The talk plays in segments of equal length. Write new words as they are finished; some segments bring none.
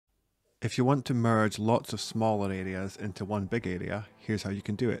If you want to merge lots of smaller areas into one big area, here's how you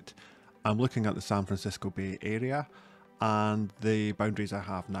can do it. I'm looking at the San Francisco Bay Area, and the boundaries I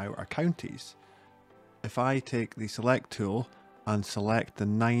have now are counties. If I take the select tool and select the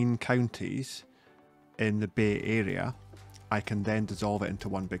 9 counties in the Bay Area, I can then dissolve it into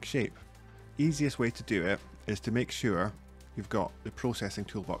one big shape. Easiest way to do it is to make sure you've got the processing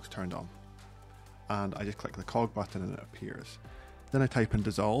toolbox turned on. And I just click the cog button and it appears. Then I type in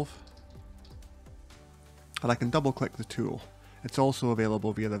dissolve, and I can double click the tool. It's also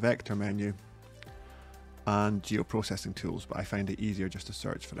available via the vector menu and geoprocessing tools, but I find it easier just to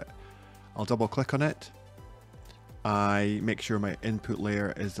search for it. I'll double click on it. I make sure my input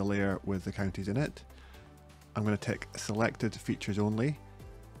layer is the layer with the counties in it. I'm going to tick selected features only,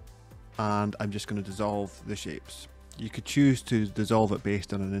 and I'm just going to dissolve the shapes. You could choose to dissolve it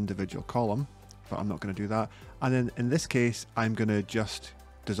based on an individual column, but I'm not going to do that. And then in this case, I'm going to just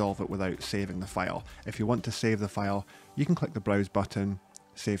dissolve it without saving the file. If you want to save the file, you can click the browse button,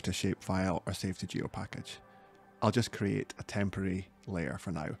 save to shapefile, or save to geopackage. I'll just create a temporary layer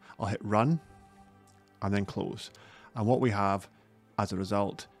for now. I'll hit run and then close. And what we have as a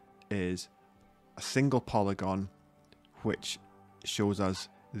result is a single polygon which shows us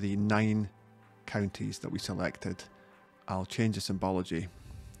the 9 counties that we selected. I'll change the symbology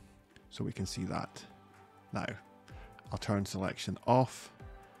so we can see that now. I'll turn selection off,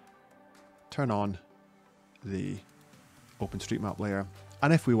 turn on the OpenStreetMap layer,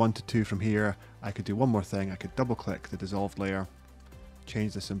 and if we wanted to from here, I could do one more thing. I could double click the dissolved layer,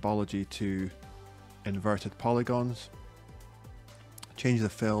 change the symbology to inverted polygons, change the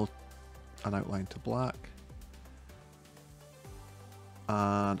fill and outline to black,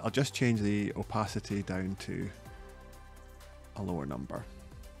 and I'll just change the opacity down to a lower number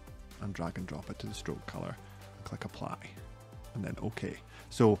and drag and drop it to the stroke color and click apply and then OK.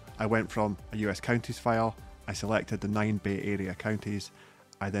 So I went from a US counties file, I selected the 9 Bay Area counties,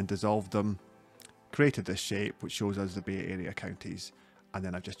 I then dissolved them, created this shape which shows us the Bay Area counties, and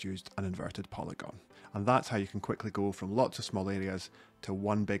then I've just used an inverted polygon. And that's how you can quickly go from lots of small areas to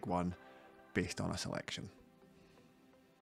one big one based on a selection.